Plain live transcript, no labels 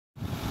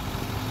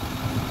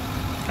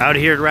Out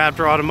here at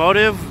Raptor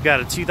Automotive, we've got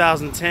a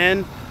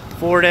 2010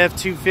 Ford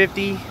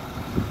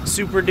F250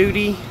 Super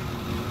Duty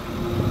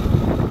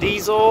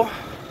diesel.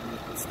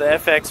 It's the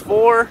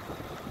FX4.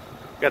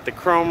 Got the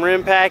chrome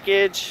rim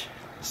package,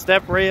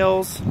 step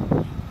rails,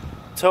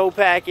 tow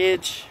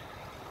package.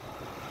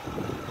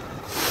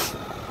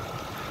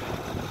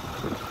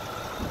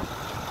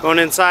 Going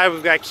inside,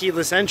 we've got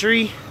keyless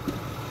entry,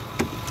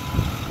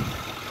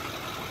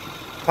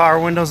 power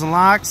windows and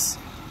locks,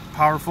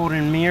 power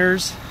folding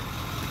mirrors,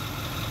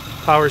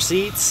 power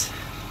seats,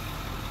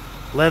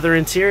 leather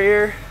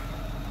interior.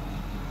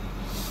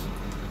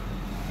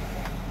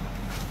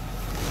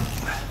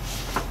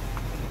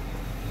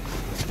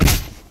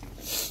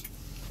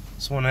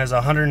 This one has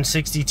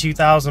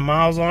 162,000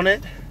 miles on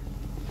it.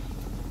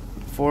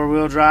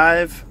 Four-wheel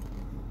drive,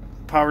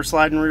 power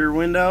sliding rear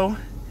window,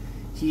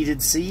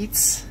 heated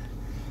seats,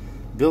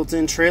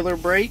 built-in trailer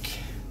brake,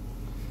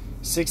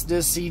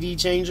 6-disc CD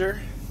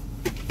changer.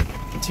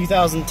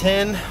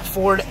 2010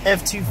 Ford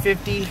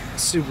F250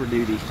 Super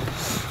Duty.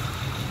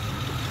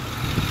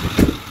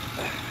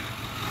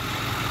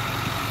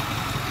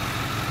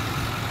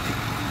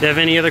 If you have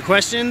any other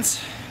questions,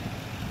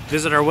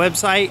 visit our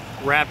website,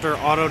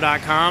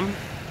 raptorauto.com,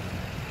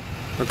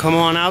 or come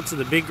on out to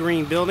the big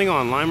green building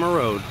on Lima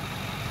Road.